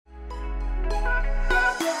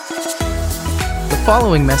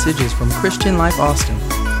following message is from Christian Life Austin.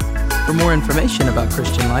 For more information about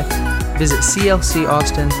Christian Life, visit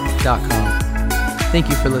clcaustin.com. Thank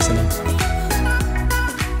you for listening.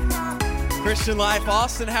 Christian Life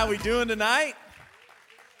Austin, how we doing tonight?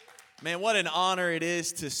 Man, what an honor it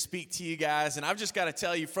is to speak to you guys. And I've just got to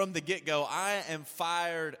tell you from the get-go, I am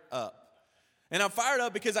fired up. And I'm fired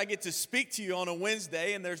up because I get to speak to you on a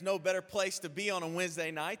Wednesday, and there's no better place to be on a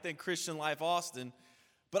Wednesday night than Christian Life Austin.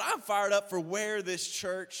 But I'm fired up for where this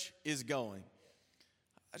church is going.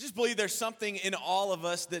 I just believe there's something in all of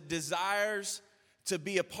us that desires to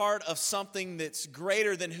be a part of something that's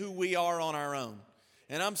greater than who we are on our own.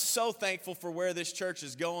 And I'm so thankful for where this church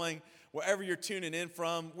is going, wherever you're tuning in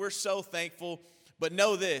from. We're so thankful. But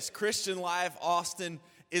know this, Christian Life Austin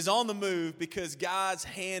is on the move because God's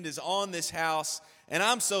hand is on this house. And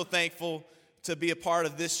I'm so thankful to be a part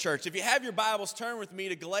of this church. If you have your Bibles, turn with me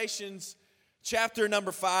to Galatians chapter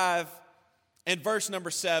number 5 and verse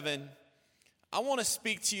number 7. I want to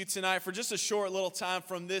speak to you tonight for just a short little time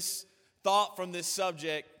from this thought, from this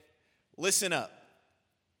subject. Listen up.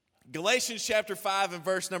 Galatians chapter 5 and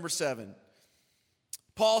verse number 7.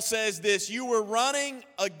 Paul says this, "You were running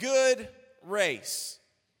a good race.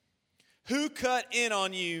 Who cut in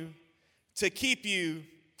on you to keep you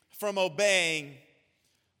from obeying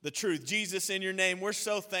the truth?" Jesus, in your name, we're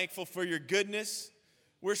so thankful for your goodness.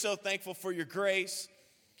 We're so thankful for your grace.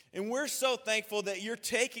 And we're so thankful that you're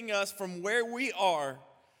taking us from where we are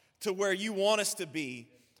to where you want us to be.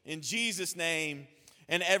 In Jesus' name,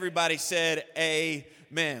 and everybody said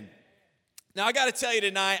amen. Now, I got to tell you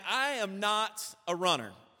tonight, I am not a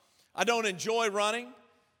runner. I don't enjoy running.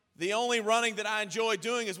 The only running that I enjoy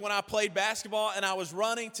doing is when I played basketball and I was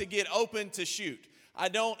running to get open to shoot. I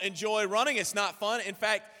don't enjoy running. It's not fun. In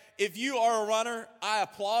fact, if you are a runner, I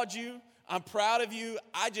applaud you. I'm proud of you.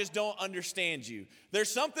 I just don't understand you. There's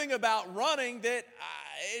something about running that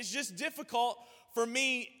is just difficult for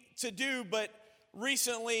me to do. But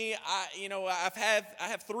recently, I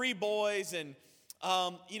have 3 boys, and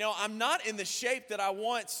I'm not in the shape that I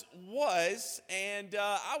once was. And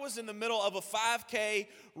I was in the middle of a 5K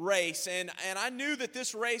race, and I knew that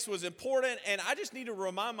this race was important. And I just need to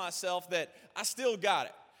remind myself that I still got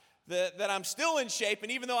it, that I'm still in shape.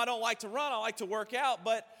 And even though I don't like to run, I like to work out.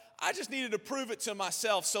 But I just needed to prove it to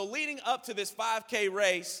myself. So leading up to this 5K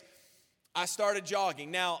race, I started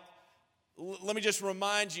jogging. Now, let me just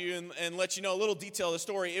remind you and let you know a little detail of the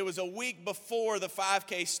story. It was a week before the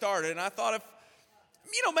 5K started, and I thought if,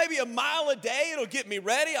 maybe a mile a day, it'll get me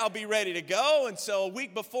ready. I'll be ready to go. And so a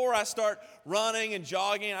week before I start running and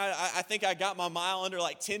jogging, I think I got my mile under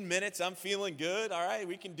like 10 minutes. I'm feeling good. All right,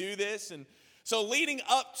 we can do this. And so leading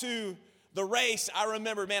up to the race, I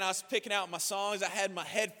remember, I was picking out my songs. I had my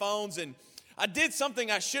headphones, and I did something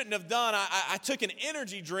I shouldn't have done. I took an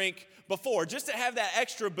energy drink before just to have that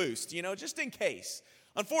extra boost, just in case.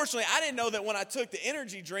 Unfortunately, I didn't know that when I took the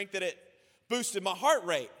energy drink that it boosted my heart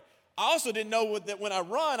rate. I also didn't know that when I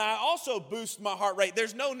run, I also boost my heart rate.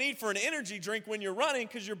 There's no need for an energy drink when you're running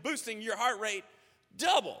because you're boosting your heart rate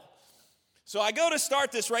double. So I go to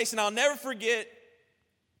start this race, and I'll never forget,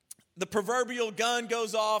 the proverbial gun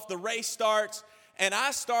goes off, the race starts, and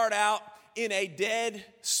I start out in a dead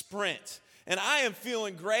sprint. And I am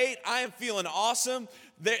feeling great. I am feeling awesome.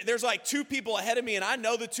 There's like 2 people ahead of me, and I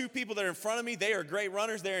know the 2 people that are in front of me, they are great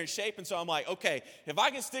runners. They're in shape. And so I'm like, okay, if I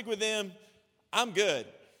can stick with them, I'm good.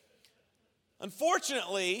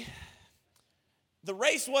 Unfortunately, the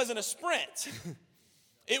race wasn't a sprint.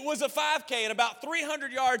 It was a 5K, and about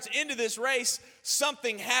 300 yards into this race,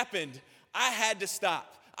 something happened. I had to stop.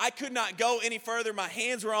 I could not go any further. My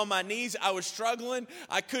hands were on my knees. I was struggling.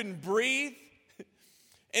 I couldn't breathe.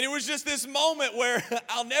 And it was just this moment where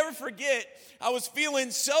I'll never forget. I was feeling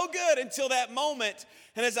so good until that moment.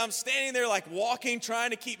 And as I'm standing there like walking, trying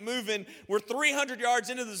to keep moving, we're 300 yards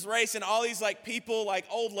into this race, and all these like people, like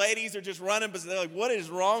old ladies, are just running, but they're like, "What is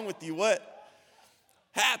wrong with you? What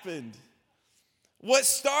happened?" What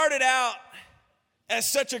started out as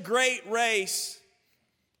such a great race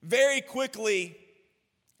very quickly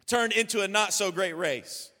turned into a not so great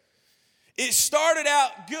race. It started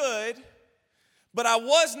out good, but I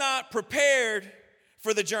was not prepared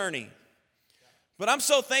for the journey. But I'm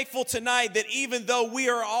so thankful tonight that even though we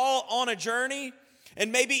are all on a journey,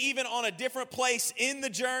 and maybe even on a different place in the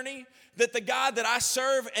journey, that the God that I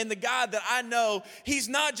serve and the God that I know, He's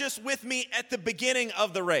not just with me at the beginning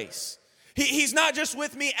of the race. He's not just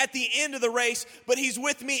with me at the end of the race, but He's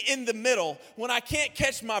with me in the middle. When I can't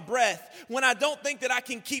catch my breath, when I don't think that I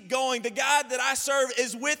can keep going, the God that I serve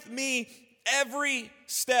is with me every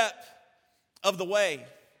step of the way.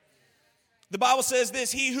 The Bible says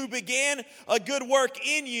this, He who began a good work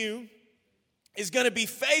in you is going to be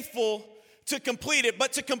faithful to complete it.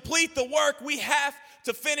 But to complete the work, we have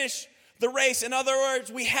to finish the race. In other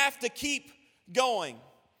words, we have to keep going.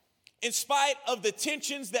 In spite of the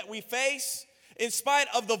tensions that we face, in spite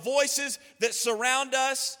of the voices that surround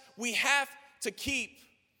us, we have to keep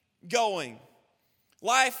going.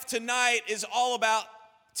 Life tonight is all about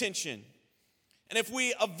tension. And if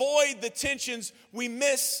we avoid the tensions, we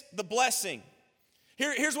miss the blessing.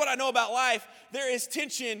 Here's what I know about life. There is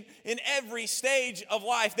tension in every stage of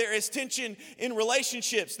life. There is tension in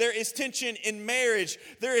relationships. There is tension in marriage.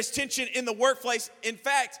 There is tension in the workplace. In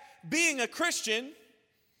fact, being a Christian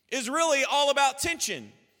is really all about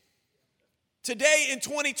tension. Today in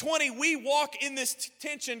 2020, we walk in this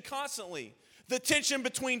tension constantly. The tension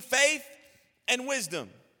between faith and wisdom.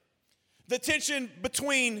 The tension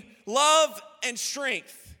between love and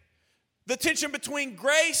strength. The tension between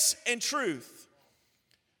grace and truth.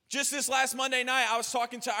 Just this last Monday night, I was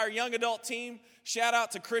talking to our young adult team. Shout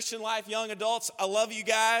out to Christian Life Young Adults. I love you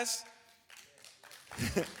guys.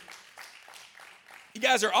 You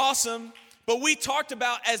guys are awesome. But we talked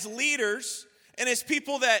about as leaders and as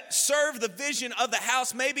people that serve the vision of the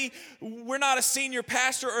house, maybe we're not a senior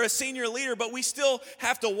pastor or a senior leader, but we still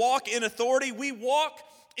have to walk in authority. We walk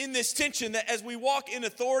in this tension that as we walk in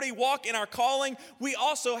authority, walk in our calling, we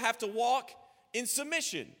also have to walk in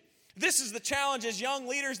submission. This is the challenge as young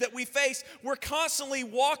leaders that we face. We're constantly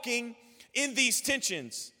walking in these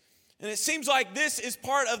tensions. And it seems like this is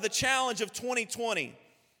part of the challenge of 2020,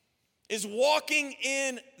 is walking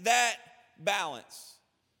in that balance.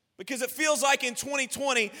 Because it feels like in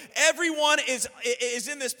 2020, everyone is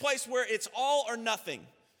in this place where it's all or nothing.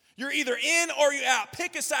 You're either in or you're out.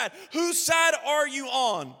 Pick a side. Whose side are you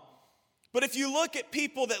on? But if you look at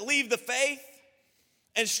people that leave the faith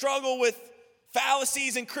and struggle with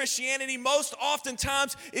fallacies in Christianity, most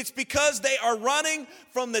oftentimes it's because they are running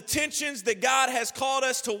from the tensions that God has called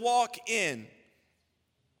us to walk in.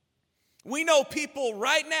 We know people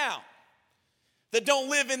right now that don't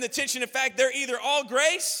live in the tension. In fact, they're either all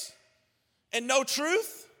grace and no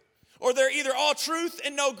truth, or they're either all truth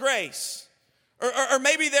and no grace. Or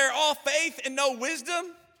maybe they're all faith and no wisdom,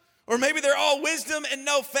 or maybe they're all wisdom and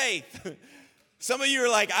no faith. Some of you are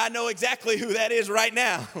like, I know exactly who that is right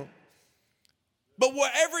now. But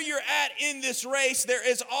wherever you're at in this race, there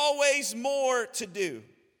is always more to do.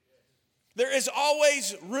 There is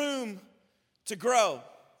always room to grow.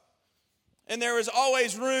 And there is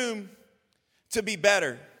always room to be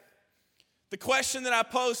better. The question that I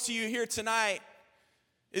pose to you here tonight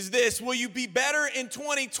is this: will you be better in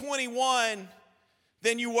 2021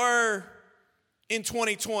 than you were in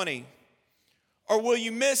 2020? Or will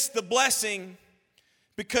you miss the blessing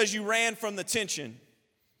because you ran from the tension?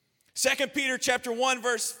 2 Peter chapter 1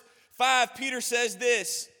 verse 5, Peter says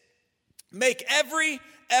this: make every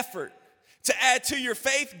effort to add to your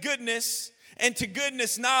faith goodness, and to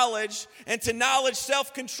goodness knowledge, and to knowledge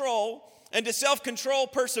self-control, and to self-control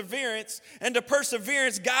perseverance, and to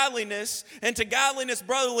perseverance godliness, and to godliness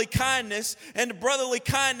brotherly kindness, and to brotherly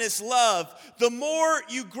kindness love. The more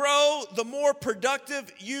you grow, the more productive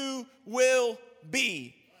you will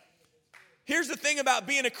be. Here's the thing about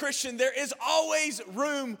being a Christian: there is always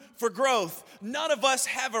room for growth. None of us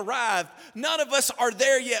have arrived. None of us are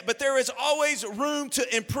there yet, but there is always room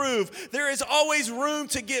to improve. There is always room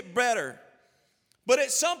to get better. But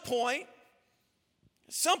at some point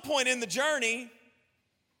in the journey,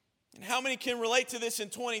 and how many can relate to this in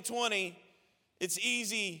 2020, it's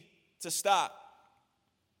easy to stop.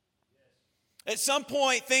 At some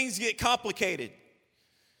point, things get complicated.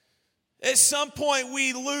 At some point,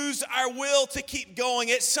 we lose our will to keep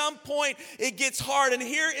going. At some point, it gets hard. And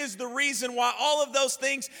here is the reason why all of those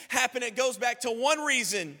things happen. It goes back to one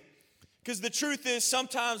reason. Because the truth is,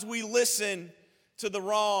 sometimes we listen to the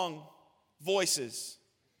wrong voices.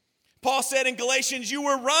 Paul said in Galatians, you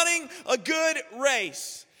were running a good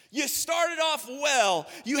race. You started off well.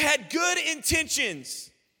 You had good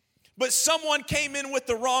intentions. But someone came in with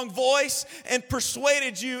the wrong voice and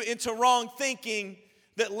persuaded you into wrong thinking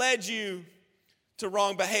that led you to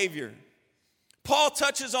wrong behavior. Paul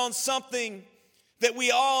touches on something that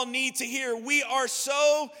we all need to hear. We are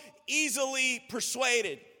so easily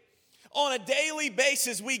persuaded. On a daily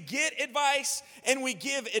basis, we get advice and we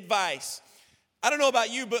give advice. I don't know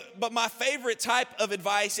about you, but my favorite type of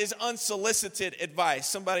advice is unsolicited advice.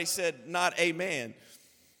 Somebody said, not amen.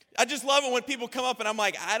 I just love it when people come up and I'm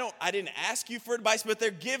like, I didn't ask you for advice, but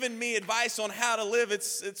they're giving me advice on how to live.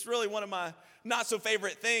 It's really one of my not so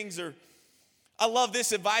favorite things. Or I love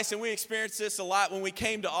this advice, and we experienced this a lot when we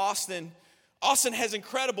came to Austin. Austin has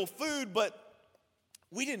incredible food, but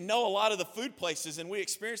we didn't know a lot of the food places, and we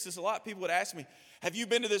experienced this a lot. People would ask me, have you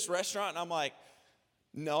been to this restaurant? And I'm like,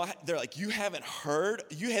 no. They're like, you have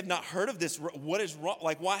not heard of this. What is wrong?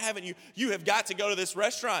 Like, why haven't you? You have got to go to this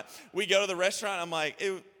restaurant. We go to the restaurant. I'm like,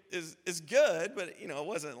 it's good, but it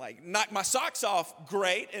wasn't like knock my socks off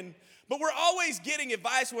great. But we're always getting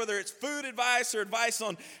advice, whether it's food advice or advice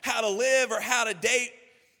on how to live or how to date.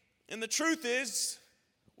 And the truth is,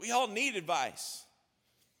 we all need advice.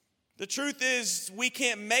 The truth is, we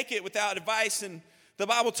can't make it without advice. And the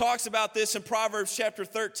Bible talks about this in Proverbs chapter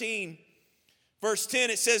 13, verse 10.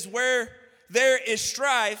 It says, where there is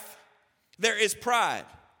strife, there is pride.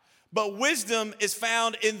 But wisdom is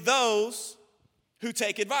found in those who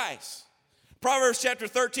take advice. Proverbs chapter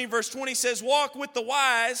 13, verse 20 says, walk with the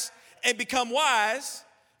wise and become wise,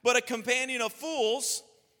 but a companion of fools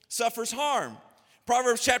suffers harm.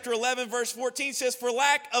 Proverbs chapter 11, verse 14 says, for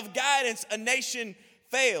lack of guidance, a nation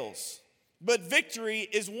fails, but victory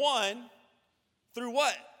is won through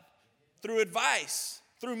what? Through advice,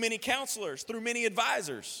 through many counselors, through many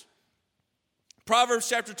advisors. Proverbs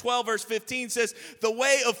chapter 12, verse 15 says, the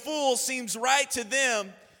way of fools seems right to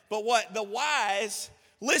them, but what? The wise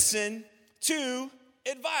listen to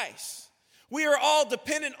advice. We are all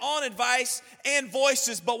dependent on advice and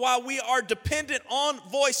voices, but while we are dependent on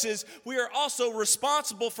voices, we are also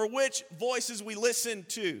responsible for which voices we listen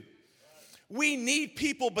to. We need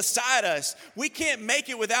people beside us. We can't make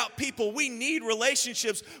it without people. We need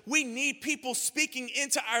relationships. We need people speaking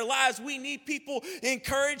into our lives. We need people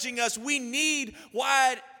encouraging us. We need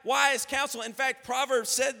wise counsel. In fact, Proverbs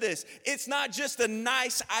said this. It's not just a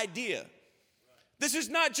nice idea. This is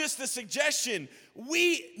not just a suggestion.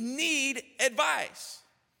 We need advice.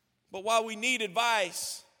 But while we need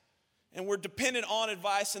advice and we're dependent on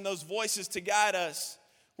advice and those voices to guide us,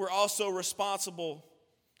 we're also responsible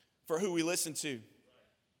for who we listen to.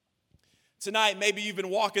 Tonight, maybe you've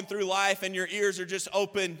been walking through life and your ears are just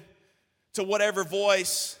open to whatever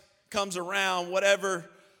voice comes around, whatever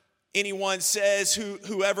anyone says,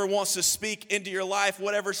 whoever wants to speak into your life,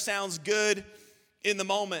 whatever sounds good in the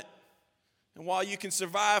moment. And while you can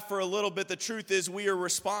survive for a little bit, the truth is we are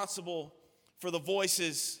responsible for the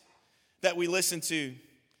voices that we listen to.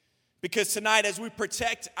 Because tonight, as we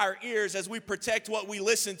protect our ears, as we protect what we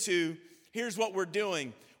listen to, here's what we're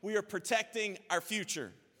doing. We are protecting our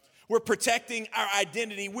future. We're protecting our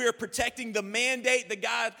identity. We are protecting the mandate that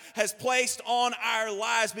God has placed on our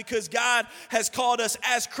lives, because God has called us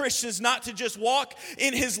as Christians not to just walk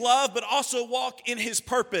in His love, but also walk in His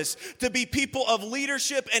purpose, to be people of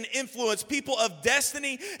leadership and influence, people of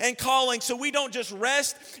destiny and calling. So we don't just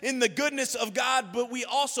rest in the goodness of God, but we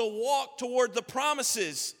also walk toward the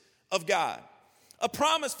promises of God, a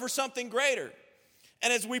promise for something greater.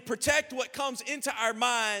 And as we protect what comes into our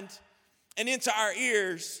mind and into our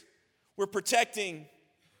ears, we're protecting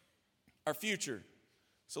our future.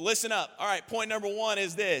 So listen up. All right, point number one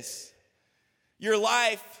is this. Your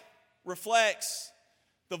life reflects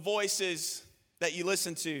the voices that you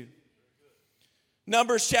listen to.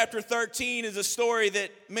 Numbers chapter 13 is a story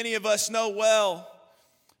that many of us know well.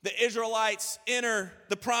 The Israelites enter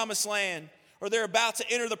the promised land, or they're about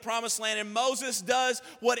to enter the promised land, and Moses does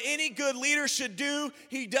what any good leader should do.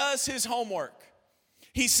 He does his homework.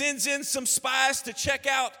 He sends in some spies to check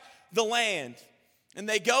out the land. And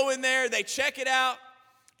they go in there, they check it out,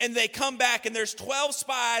 and they come back, and there's 12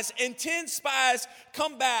 spies, and 10 spies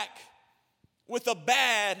come back with a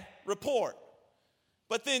bad report.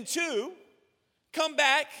 But then 2 come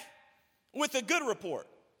back with a good report.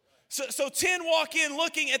 So 10 walk in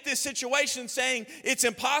looking at this situation saying, it's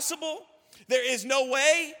impossible. There is no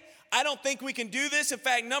way. I don't think we can do this. In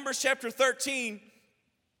fact, Numbers chapter 13,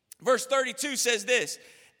 verse 32 says this,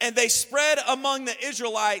 and they spread among the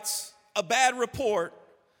Israelites a bad report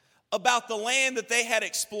about the land that they had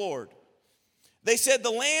explored. They said, the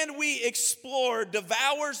land we explored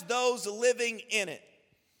devours those living in it.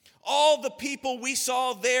 All the people we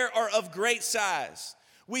saw there are of great size.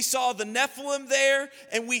 We saw the Nephilim there,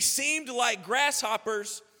 and we seemed like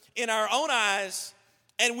grasshoppers in our own eyes,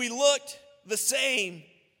 and we looked the same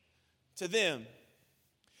to them.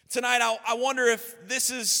 Tonight, I wonder if this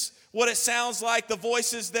is what it sounds like, the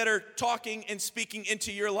voices that are talking and speaking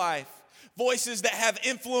into your life. Voices that have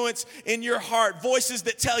influence in your heart. Voices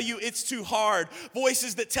that tell you it's too hard.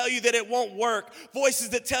 Voices that tell you that it won't work.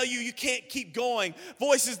 Voices that tell you you can't keep going.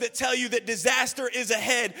 Voices that tell you that disaster is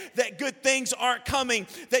ahead, that good things aren't coming,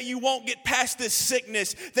 that you won't get past this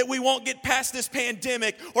sickness, that we won't get past this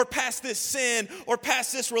pandemic or past this sin or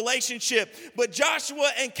past this relationship. But Joshua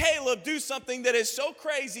and Caleb do something that is so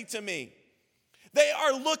crazy to me. They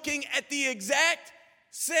are looking at the exact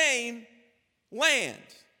same land.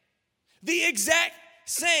 The exact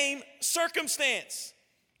same circumstance.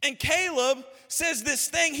 And Caleb says this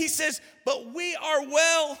thing. He says, but we are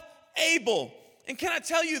well able. And can I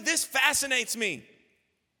tell you, this fascinates me.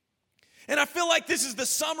 And I feel like this is the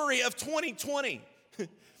summary of 2020.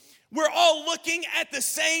 We're all looking at the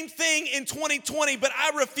same thing in 2020, but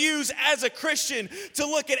I refuse as a Christian to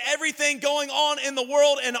look at everything going on in the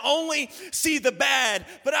world and only see the bad.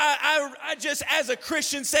 But I just, as a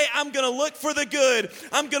Christian, say I'm going to look for the good.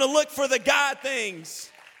 I'm going to look for the God things.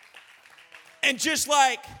 And just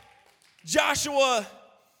like Joshua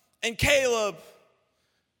and Caleb,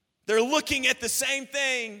 they're looking at the same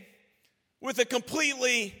thing with a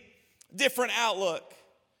completely different outlook.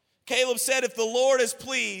 Caleb said, if the Lord is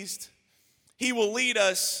pleased, he will lead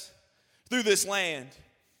us through this land.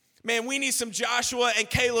 Man, we need some Joshua and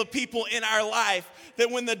Caleb people in our life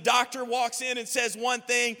that when the doctor walks in and says one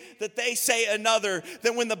thing, that they say another.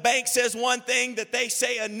 That when the bank says one thing, that they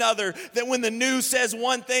say another. That when the news says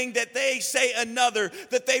one thing, that they say another.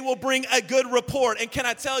 That they will bring a good report. And can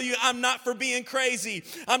I tell you, I'm not for being crazy.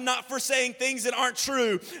 I'm not for saying things that aren't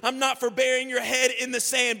true. I'm not for burying your head in the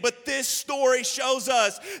sand. But this story shows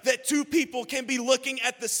us that two people can be looking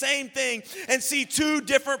at the same thing and see two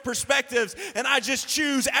different perspectives. And I just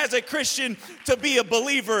choose as a Christian to be a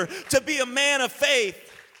believer, to be a man of faith.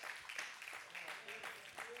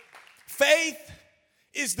 Faith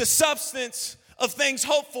is the substance of things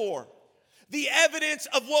hoped for, the evidence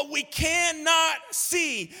of what we cannot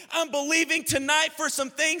see. I'm believing tonight for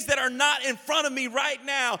some things that are not in front of me right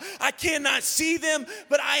now. I cannot see them,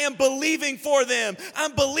 but I am believing for them.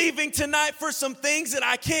 I'm believing tonight for some things that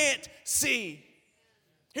I can't see.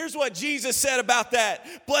 Here's what Jesus said about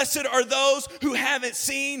that. Blessed are those who haven't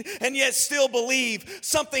seen and yet still believe.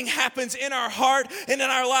 Something happens in our heart and in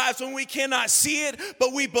our lives when we cannot see it,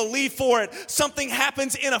 but we believe for it. Something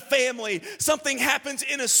happens in a family. Something happens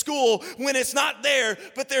in a school when it's not there,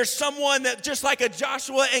 but there's someone that just like a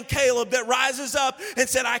Joshua and Caleb that rises up and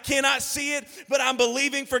said, I cannot see it, but I'm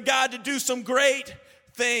believing for God to do some great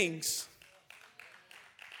things.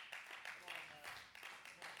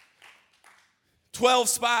 12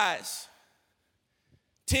 spies,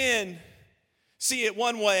 10 see it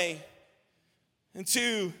one way, and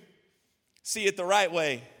 2 see it the right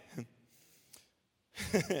way.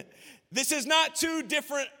 This is not two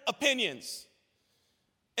different opinions.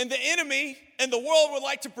 And the enemy and the world would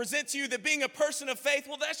like to present to you that being a person of faith,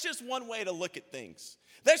 well, that's just one way to look at things.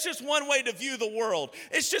 That's just one way to view the world.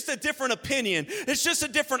 It's just a different opinion. It's just a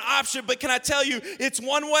different option. But can I tell you, it's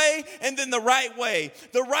one way and then the right way.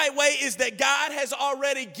 The right way is that God has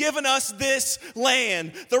already given us this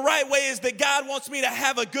land. The right way is that God wants me to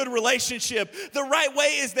have a good relationship. The right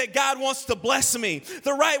way is that God wants to bless me.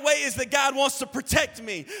 The right way is that God wants to protect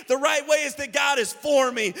me. The right way is that God is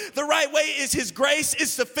for me. The right way is His grace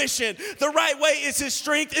is sufficient. The right way is His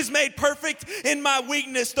strength is made perfect in my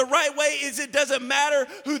weakness. The right way is it doesn't matter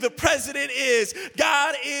who the president is.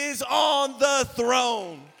 God is on the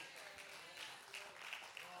throne.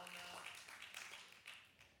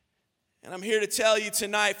 And I'm here to tell you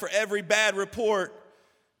tonight, for every bad report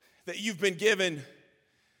that you've been given,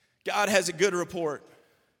 God has a good report.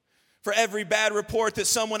 For every bad report that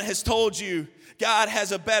someone has told you, God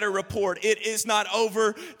has a better report. It is not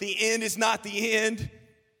over. The end is not the end.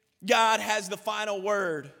 God has the final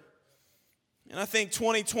word. And I think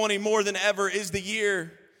 2020 more than ever is the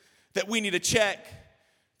year that we need to check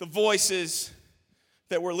the voices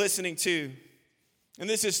that we're listening to. And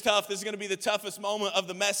this is tough. This is going to be the toughest moment of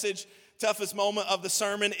the message, toughest moment of the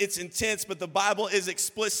sermon. It's intense, but the Bible is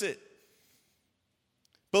explicit.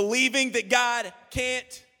 Believing that God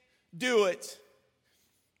can't do it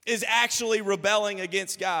is actually rebelling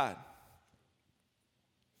against God.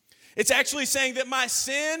 It's actually saying that my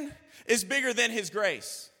sin is bigger than His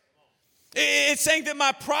grace. It's saying that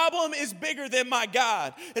my problem is bigger than my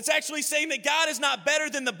God. It's actually saying that God is not better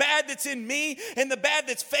than the bad that's in me and the bad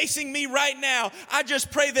that's facing me right now. I just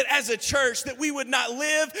pray that as a church that we would not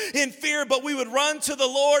live in fear, but we would run to the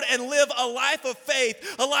Lord and live a life of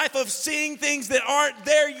faith, a life of seeing things that aren't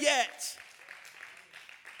there yet.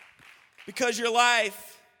 Because your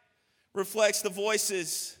life reflects the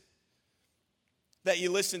voices that you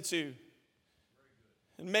listen to.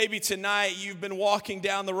 And maybe tonight you've been walking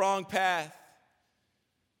down the wrong path.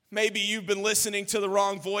 Maybe you've been listening to the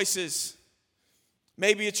wrong voices.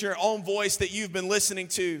 Maybe it's your own voice that you've been listening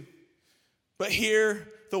to. But hear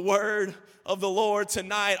the word of the Lord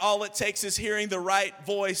tonight. All it takes is hearing the right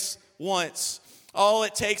voice once. All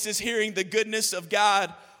it takes is hearing the goodness of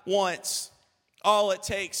God once. All it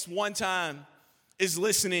takes one time is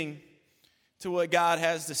listening to what God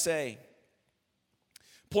has to say.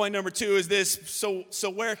 Point number 2 is this. So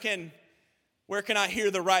where can Where can I hear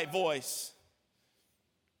the right voice?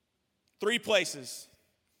 3 places.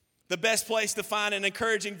 The best place to find an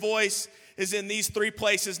encouraging voice is in these 3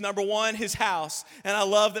 places. Number 1, his house. And I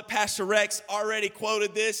love that Pastor Rex already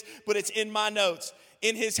quoted this, but it's in my notes.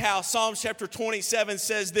 In his house. Psalm chapter 27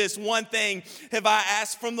 says this, "One thing have I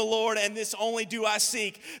asked from the Lord, and this only do I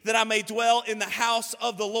seek, that I may dwell in the house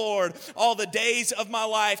of the Lord all the days of my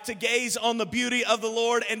life, to gaze on the beauty of the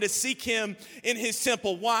Lord and to seek him in his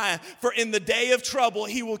temple." Why? For in the day of trouble,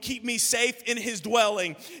 he will keep me safe in his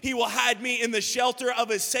dwelling. He will hide me in the shelter of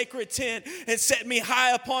his sacred tent and set me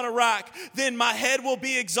high upon a rock. Then my head will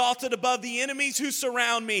be exalted above the enemies who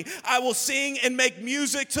surround me. I will sing and make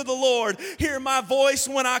music to the Lord. Hear my voice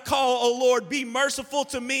when I call, O Lord, be merciful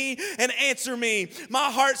to me and answer me. My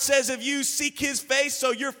heart says of you, seek his face,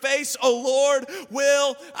 so your face, O Lord,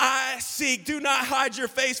 will I seek. Do not hide your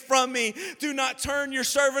face from me. Do not turn your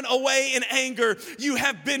servant away in anger. You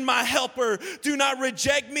have been my helper. Do not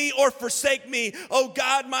reject me or forsake me, O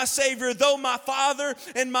God, my Savior. Though my father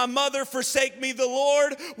and my mother forsake me, the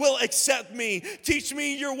Lord will accept me. Teach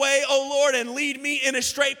me your way, O Lord, and lead me in a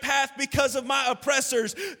straight path because of my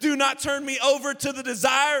oppressors. Do not turn me over to the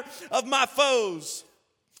desire of my foes.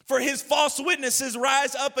 For his false witnesses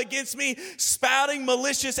rise up against me, spouting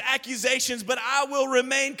malicious accusations, but I will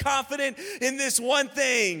remain confident in this one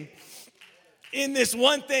thing.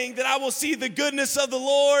 That I will see the goodness of the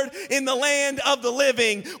Lord in the land of the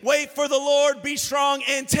living. Wait for the Lord, be strong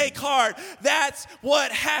and take heart. That's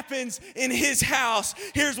what happens in his house.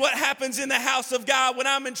 Here's what happens in the house of God. When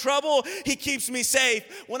I'm in trouble, he keeps me safe.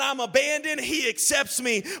 When I'm abandoned, he accepts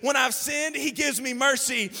me. When I've sinned, he gives me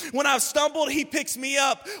mercy. When I've stumbled, he picks me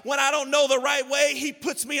up. When I don't know the right way, he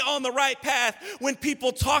puts me on the right path. When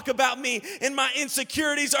people talk about me and my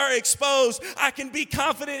insecurities are exposed, I can be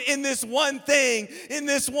confident in this one thing.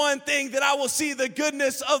 That I will see the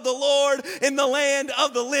goodness of the Lord in the land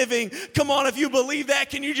of the living. Come on, if you believe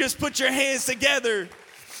that, can you just put your hands together?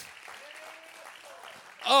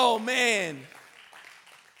 Oh man.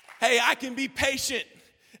 Hey, I can be patient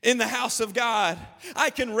in the house of God.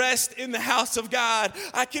 I can rest in the house of God.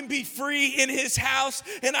 I can be free in his house,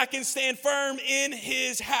 and I can stand firm in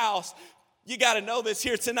his house. You got to know this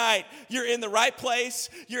here tonight. You're in the right place.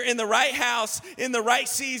 You're in the right house, in the right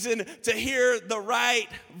season to hear the right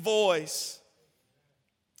voice.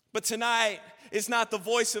 But tonight, it's not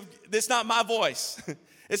my voice.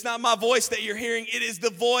 It's not my voice that you're hearing. It is the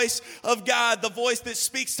voice of God, the voice that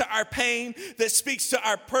speaks to our pain, that speaks to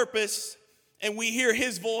our purpose. And we hear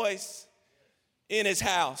his voice in his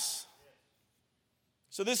house.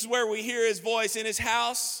 So this is where we hear his voice, in his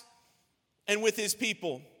house and with his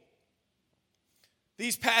people.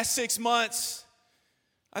 These past 6 months,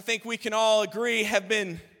 I think we can all agree, have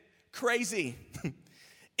been crazy.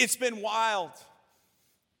 It's been wild.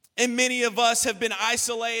 And many of us have been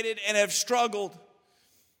isolated and have struggled.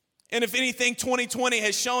 And if anything 2020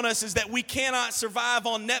 has shown us is that we cannot survive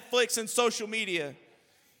on Netflix and social media.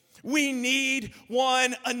 We need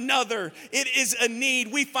one another. It is a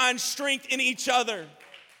need. We find strength in each other.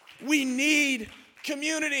 We need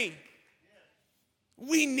community.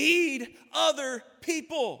 We need other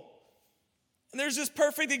people. And there's this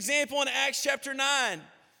perfect example in Acts chapter 9.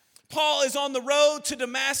 Paul is on the road to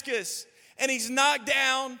Damascus, and he's knocked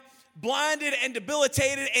down, blinded, and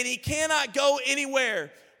debilitated, and he cannot go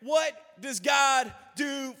anywhere. What does God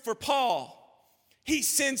do for Paul? He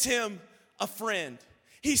sends him a friend.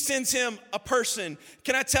 He sends him a person.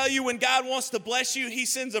 Can I tell you, when God wants to bless you, he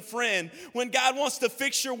sends a friend. When God wants to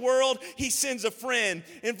fix your world, he sends a friend.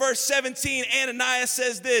 In verse 17, Ananias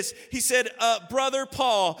says this. He said, Brother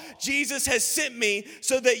Paul, Jesus has sent me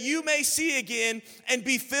so that you may see again and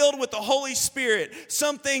be filled with the Holy Spirit.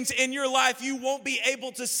 Some things in your life you won't be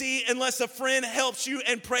able to see unless a friend helps you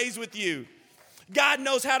and prays with you. God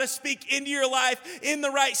knows how to speak into your life in the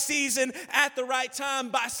right season, at the right time,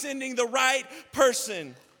 by sending the right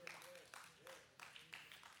person.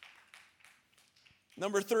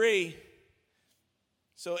 Number 3,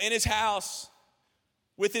 so in his house,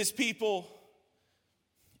 with his people,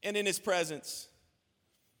 and in his presence.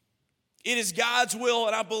 It is God's will,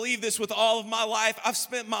 and I believe this with all of my life. I've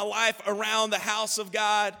spent my life around the house of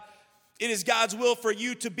God. It is God's will for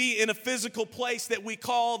you to be in a physical place that we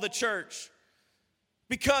call the church.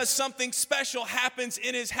 Because something special happens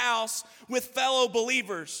in his house with fellow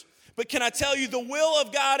believers. But can I tell you, the will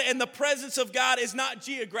of God and the presence of God is not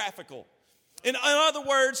geographical. In other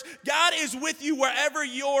words, God is with you wherever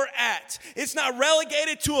you're at. It's not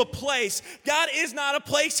relegated to a place. God is not a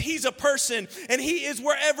place, He's a person. And He is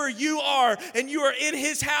wherever you are. And you are in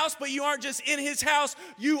His house, but you aren't just in His house,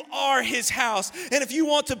 you are His house. And if you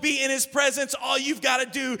want to be in His presence, all you've got to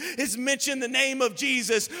do is mention the name of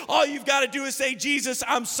Jesus. All you've got to do is say, Jesus,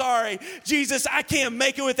 I'm sorry. Jesus, I can't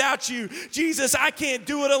make it without you. Jesus, I can't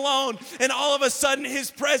do it alone. And all of a sudden,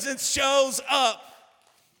 His presence shows up.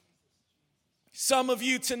 Some of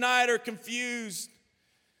you tonight are confused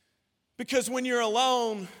because when you're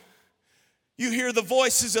alone, you hear the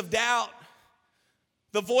voices of doubt,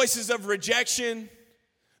 the voices of rejection,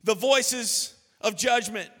 the voices of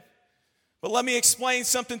judgment. But let me explain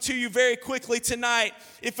something to you very quickly tonight.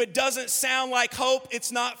 If it doesn't sound like hope,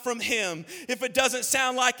 it's not from Him. If it doesn't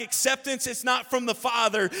sound like acceptance, it's not from the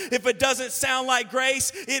Father. If it doesn't sound like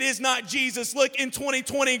grace, it is not Jesus. Look, in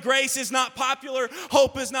 2020, grace is not popular,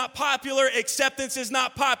 hope is not popular, acceptance is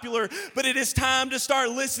not popular, but it is time to start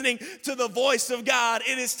listening to the voice of God.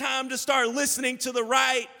 It is time to start listening to the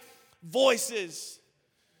right voices.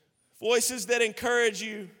 Voices that encourage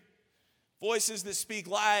you, voices that speak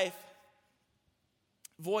life,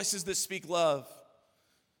 voices that speak love.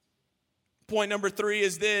 Point number 3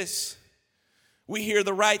 is this: we hear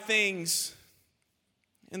the right things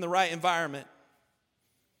in the right environment.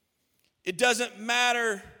 It doesn't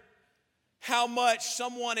matter how much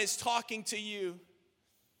someone is talking to you.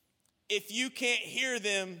 If you can't hear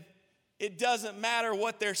them, it doesn't matter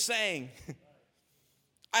what they're saying.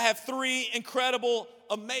 I have 3 incredible,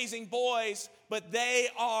 amazing boys, but they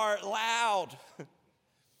are loud.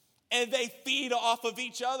 And they feed off of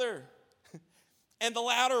each other. And the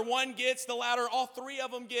louder one gets, the louder all 3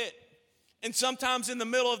 of them get. And sometimes in the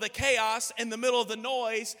middle of the chaos, in the middle of the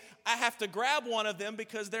noise, I have to grab one of them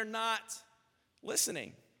because they're not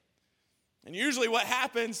listening. And usually what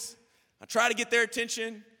happens, I try to get their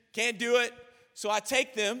attention, can't do it. So I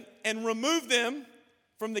take them and remove them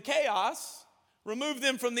from the chaos, remove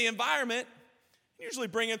them from the environment, and usually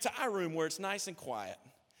bring them to our room where it's nice and quiet.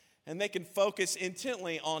 And they can focus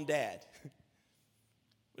intently on Dad.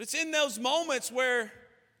 But it's in those moments where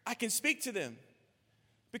I can speak to them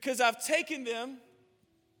because I've taken them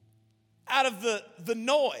out of the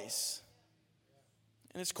noise.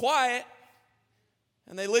 And it's quiet,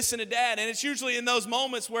 and they listen to Dad. And it's usually in those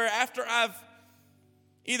moments where after I've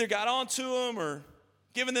either got onto them or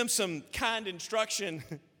given them some kind instruction,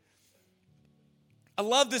 I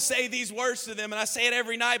love to say these words to them, and I say it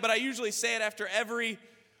every night, but I usually say it after every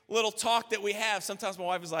little talk that we have. Sometimes my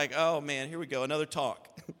wife is like, oh man, here we go, another talk.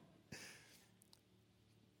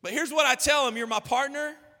 But here's what I tell them: you're my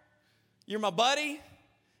partner, you're my buddy,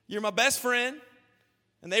 you're my best friend.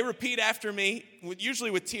 And they repeat after me,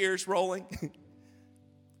 usually with tears rolling.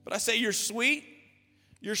 But I say, you're sweet,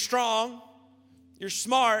 you're strong, you're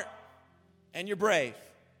smart, and you're brave.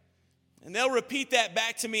 And they'll repeat that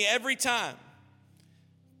back to me every time.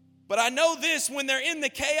 But I know this: when they're in the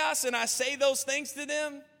chaos and I say those things to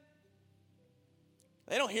them,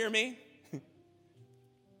 they don't hear me.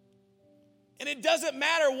 And it doesn't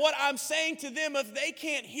matter what I'm saying to them if they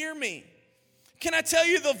can't hear me. Can I tell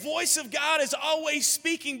you, the voice of God is always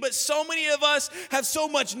speaking, but so many of us have so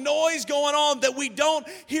much noise going on that we don't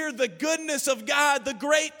hear the goodness of God, the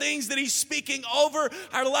great things that He's speaking over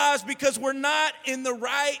our lives because we're not in the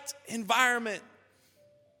right environment.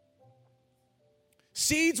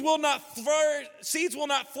 Seeds will not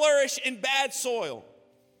flourish in bad soil.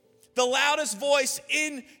 The loudest voice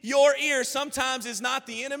in your ear sometimes is not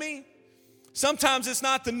the enemy. Sometimes it's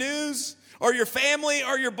not the news or your family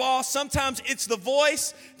or your boss. Sometimes it's the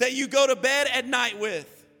voice that you go to bed at night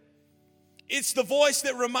with. It's the voice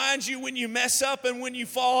that reminds you when you mess up and when you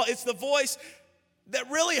fall. It's the voice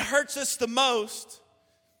that really hurts us the most.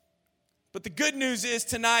 But the good news is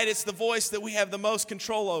tonight it's the voice that we have the most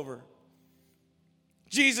control over.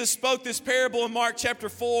 Jesus spoke this parable in Mark chapter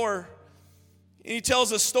 4. And He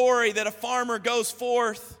tells a story that a farmer goes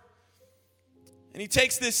forth and he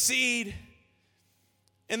takes this seed,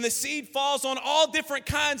 and the seed falls on all different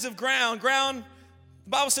kinds of ground. The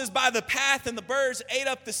Bible says, by the path, and the birds ate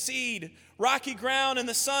up the seed. Rocky ground, and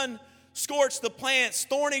the sun scorched the plants.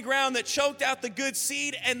 Thorny ground that choked out the good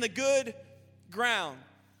seed and the good ground.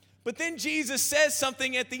 But then Jesus says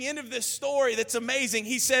something at the end of this story that's amazing.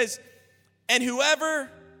 He says, and whoever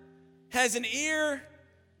has an ear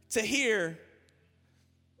to hear,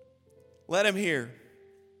 let him hear.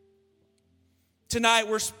 Tonight,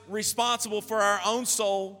 we're responsible for our own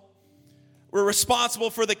soul. We're responsible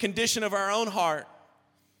for the condition of our own heart.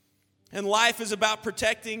 And life is about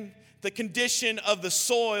protecting the condition of the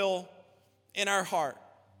soil in our heart.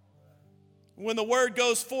 When the word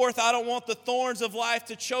goes forth, I don't want the thorns of life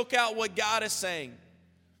to choke out what God is saying.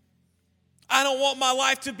 I don't want my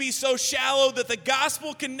life to be so shallow that the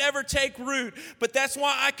gospel can never take root, but that's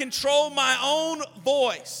why I control my own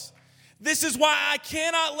voice. This is why I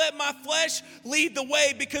cannot let my flesh lead the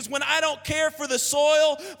way, because when I don't care for the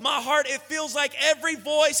soil, my heart, it feels like every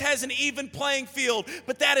voice has an even playing field,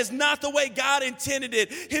 but that is not the way God intended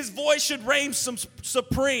it. His voice should reign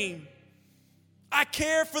supreme. I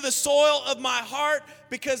care for the soil of my heart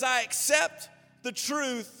because I accept the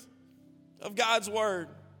truth of God's word.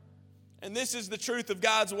 And this is the truth of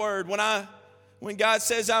God's word. When God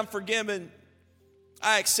says I'm forgiven,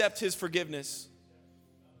 I accept his forgiveness.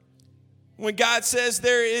 When God says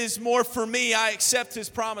there is more for me, I accept his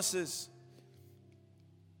promises.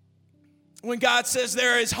 When God says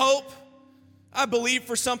there is hope, I believe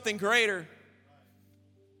for something greater.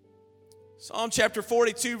 Psalm chapter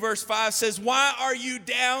 42 verse 5 says, "Why are you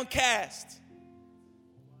downcast?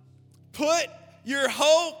 Put your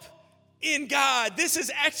hope in God." This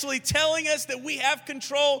is actually telling us that we have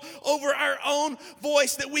control over our own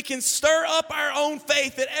voice, that we can stir up our own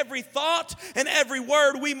faith, that every thought and every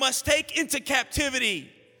word we must take into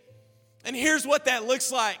captivity. And here's what that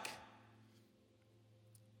looks like.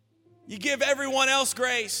 You give everyone else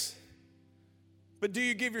grace, but do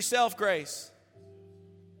you give yourself grace?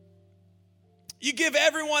 You give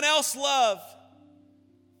everyone else love.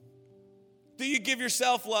 Do you give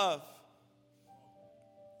yourself love?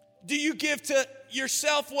 Do you give to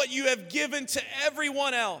yourself what you have given to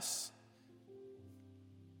everyone else?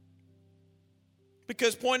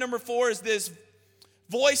 Because point number 4 is this: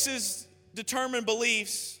 voices determine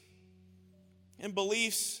beliefs, and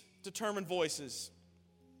beliefs determine voices.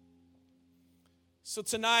 So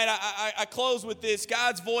tonight, I close with this.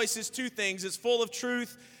 God's voice is two things. It's full of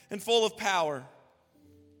truth and full of power.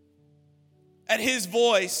 At his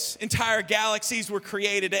voice, entire galaxies were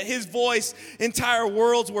created. At his voice, entire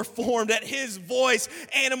worlds were formed. At his voice,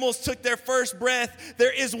 animals took their first breath.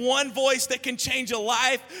 There is one voice that can change a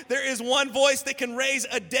life. There is one voice that can raise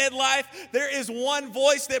a dead life. There is one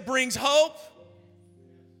voice that brings hope.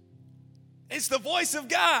 It's the voice of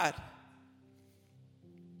God.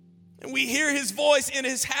 And we hear his voice in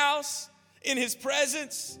his house, in his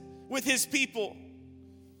presence, with his people.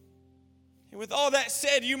 And with all that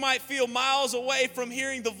said, you might feel miles away from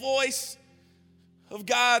hearing the voice of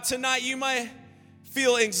God. Tonight, you might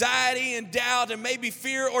feel anxiety and doubt, and maybe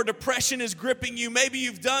fear or depression is gripping you. Maybe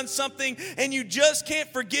you've done something and you just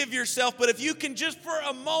can't forgive yourself. But if you can just for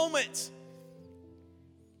a moment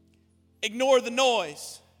ignore the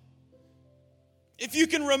noise, if you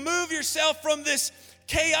can remove yourself from this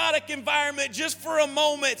chaotic environment just for a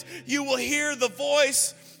moment, you will hear the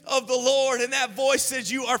voice of the Lord, and that voice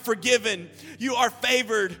says you are forgiven, you are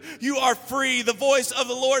favored, you are free. The voice of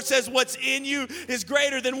the Lord says what's in you is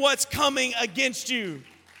greater than what's coming against you.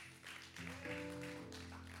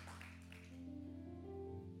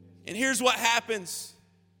 And here's what happens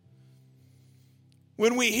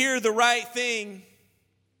when we hear the right thing.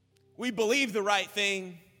 We believe the right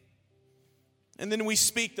thing, and then we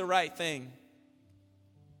speak the right thing.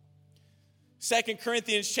 2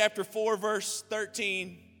 Corinthians chapter 4 verse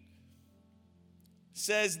 13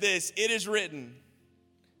 says this: "It is written,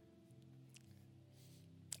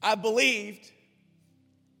 I believed,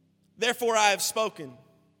 therefore I have spoken."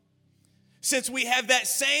 Since we have that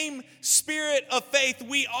same spirit of faith,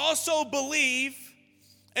 we also believe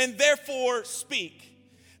and therefore speak,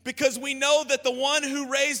 because we know that the one who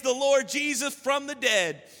raised the Lord Jesus from the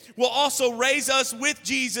dead will also raise us with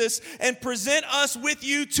Jesus and present us with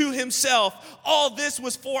you to himself. All this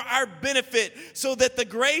was for our benefit, so that the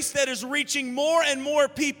grace that is reaching more and more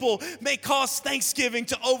people may cause thanksgiving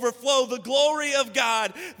to overflow the glory of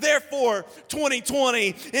God. Therefore,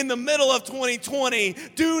 2020, in the middle of 2020,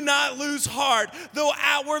 do not lose heart. Though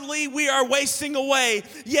outwardly we are wasting away,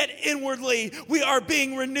 yet inwardly we are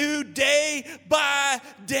being renewed day by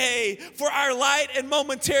day. For our light and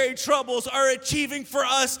momentary troubles are achieving for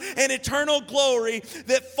us an eternal glory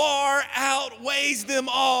that far outweighs them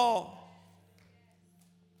all.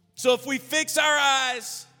 So if we fix our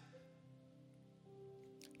eyes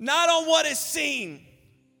not on what is seen,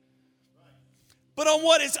 but on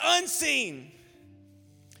what is unseen,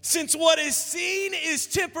 since what is seen is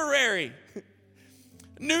temporary.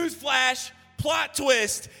 Newsflash, plot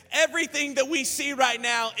twist, everything that we see right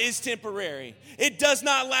now is temporary. It does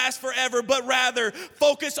not last forever, but rather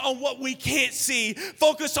focus on what we can't see.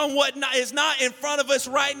 Focus on what is not in front of us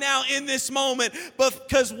right now in this moment, but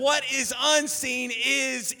because what is unseen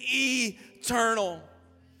is eternal.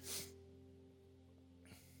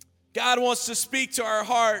 God wants to speak to our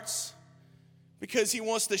hearts because he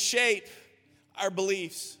wants to shape our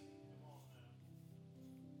beliefs.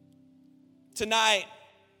 Tonight,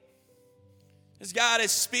 as God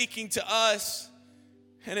is speaking to us,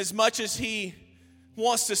 and as much as He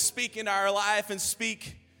wants to speak into our life and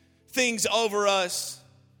speak things over us,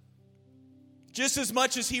 just as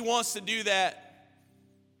much as He wants to do that,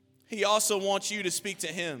 He also wants you to speak to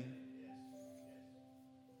Him.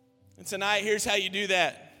 And tonight, here's how you do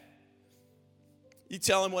that. You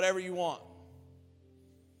tell Him whatever you want.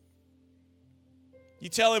 You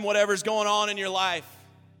tell Him whatever's going on in your life.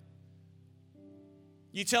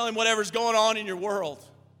 You tell Him whatever's going on in your world.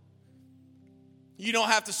 You don't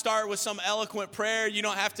have to start with some eloquent prayer. You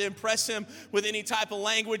don't have to impress Him with any type of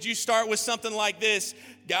language. You start with something like this: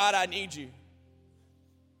 God, I need you.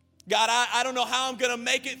 God, I don't know how I'm going to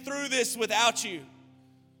make it through this without you.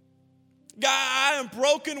 God, I am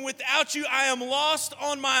broken without you. I am lost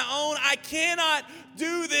on my own. I cannot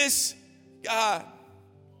do this, God.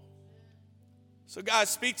 So God,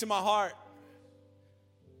 speak to my heart.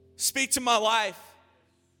 Speak to my life.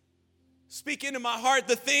 Speak into my heart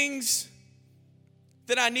the things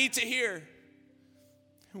that I need to hear.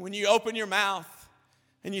 And when you open your mouth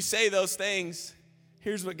and you say those things,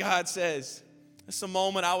 here's what God says. It's a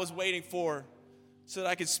moment I was waiting for so that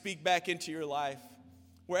I could speak back into your life.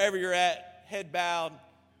 Wherever you're at, head bowed,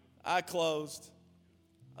 eye closed.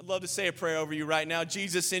 I'd love to say a prayer over you right now.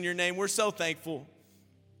 Jesus, in your name, we're so thankful.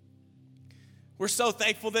 We're so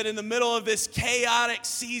thankful that in the middle of this chaotic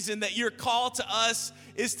season that your call to us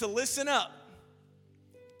is to listen up.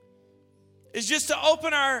 Is just to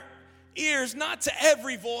open our ears, not to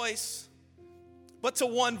every voice, but to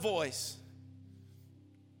one voice.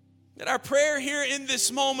 That our prayer here in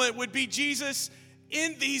this moment would be, Jesus,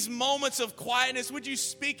 in these moments of quietness, would you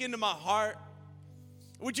speak into my heart?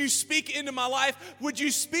 Would you speak into my life? Would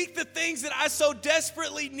you speak the things that I so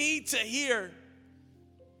desperately need to hear?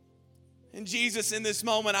 And Jesus, in this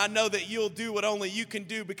moment, I know that you'll do what only you can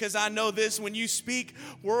do, because I know this: when you speak,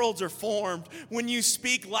 worlds are formed. When you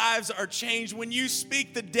speak, lives are changed. When you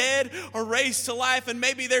speak, the dead are raised to life. And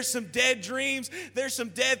maybe there's some dead dreams. There's some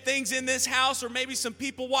dead things in this house, or maybe some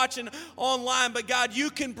people watching online. But God, you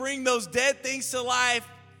can bring those dead things to life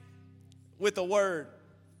with a word.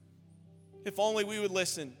 If only we would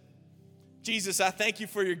listen. Jesus, I thank you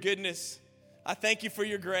for your goodness. I thank you for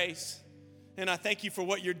your grace. And I thank you for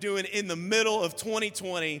what you're doing in the middle of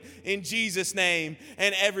 2020, in Jesus' name.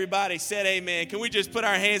 And everybody said amen. Can we just put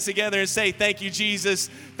our hands together and say thank you, Jesus?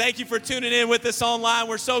 Thank you for tuning in with us online.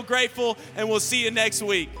 We're so grateful, and we'll see you next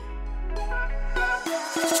week.